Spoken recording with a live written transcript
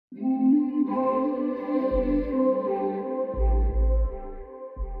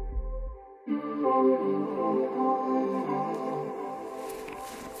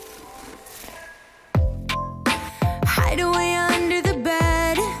Hide away under the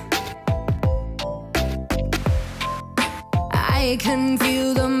bed. I can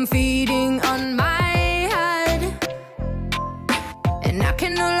feel them feeding on my head, and I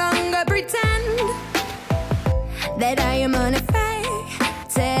can no longer pretend that I am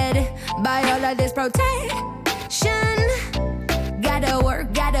unaffected by all of this protection. Gotta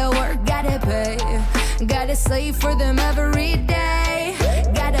work, gotta pay. Gotta slave for them every day.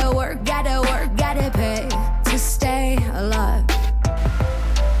 Gotta work, gotta pay to stay alive.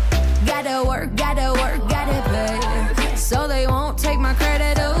 Gotta work, gotta pay, so they won't take my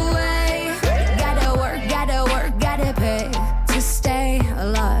credit away. Gotta work, gotta pay to stay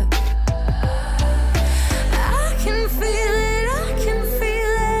alive. I can feel it, I can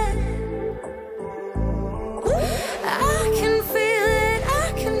feel it. I can feel it,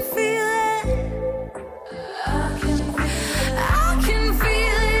 I can feel it. I can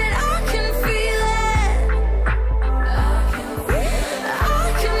feel it, I can feel it.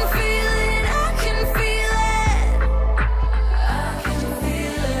 I can feel it, I can feel it.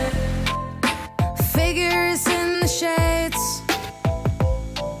 Figures in the shades,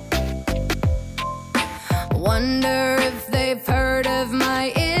 wonder if they've heard of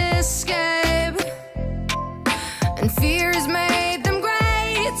my escape, and fears made them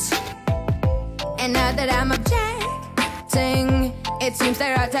great. And now that I'm objecting, it seems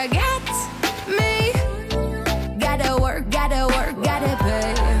they're out to get me. Gotta work, gotta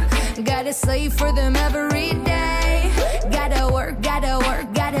pay. Gotta slave for them every day. Gotta work,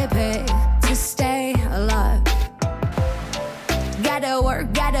 gotta pay to stay alive. Gotta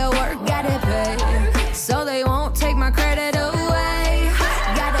work, gotta pay, so they won't take my credit away.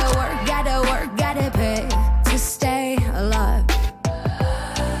 Gotta work, gotta pay to stay alive.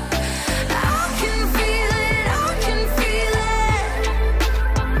 I can feel it, I can feel it.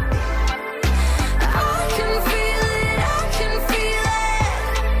 I can feel it, I can feel it.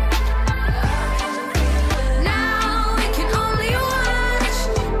 Now we can only watch.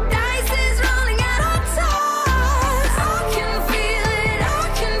 Dice is rolling at our tops. I can feel it, I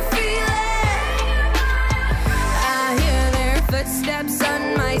can feel it. I hear their footsteps on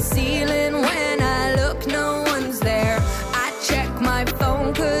my ceiling.